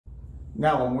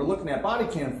Now, when we're looking at body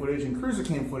cam footage and cruiser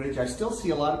cam footage, I still see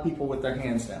a lot of people with their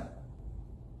hands down.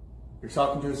 You're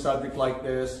talking to a subject like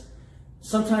this.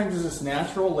 Sometimes it's this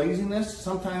natural laziness.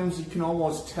 Sometimes you can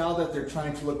almost tell that they're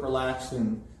trying to look relaxed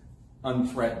and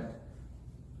unthreatened.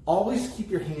 Always keep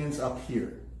your hands up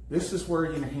here. This is where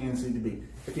your hands need to be.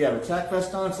 If you have a tack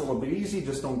vest on, it's a little bit easy.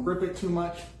 Just don't grip it too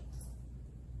much.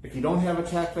 If you don't have a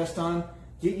tack vest on,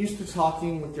 get used to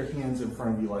talking with your hands in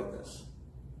front of you like this.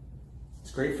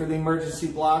 It's great for the emergency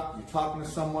block. You're talking to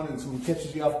someone and someone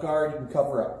catches you off guard, you can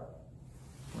cover up.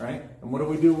 Right? And what do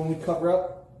we do when we cover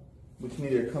up? We can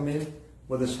either come in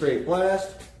with a straight blast,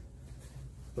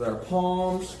 with our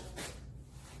palms.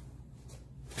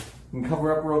 We can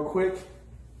cover up real quick.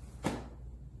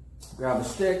 Grab a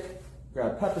stick,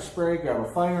 grab pepper spray, grab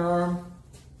a firearm,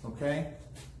 okay?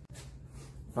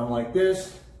 If I'm like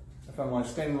this, if I'm like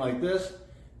standing like this,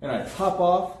 and I pop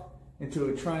off into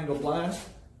a triangle blast,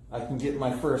 I can get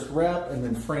my first rep and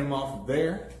then frame off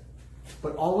there.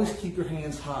 But always keep your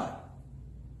hands high.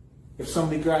 If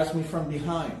somebody grabs me from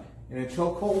behind in a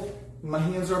chokehold, and my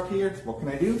hands are up here, what can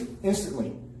I do?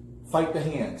 Instantly, fight the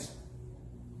hands.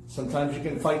 Sometimes you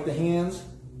can fight the hands,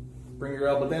 bring your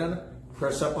elbow down,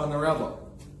 press up on their elbow.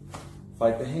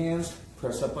 Fight the hands,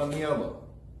 press up on the elbow.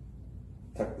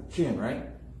 Tuck the chin, right?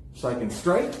 So I can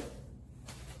strike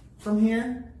from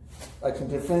here. I can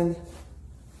defend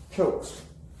chokes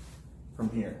from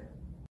here.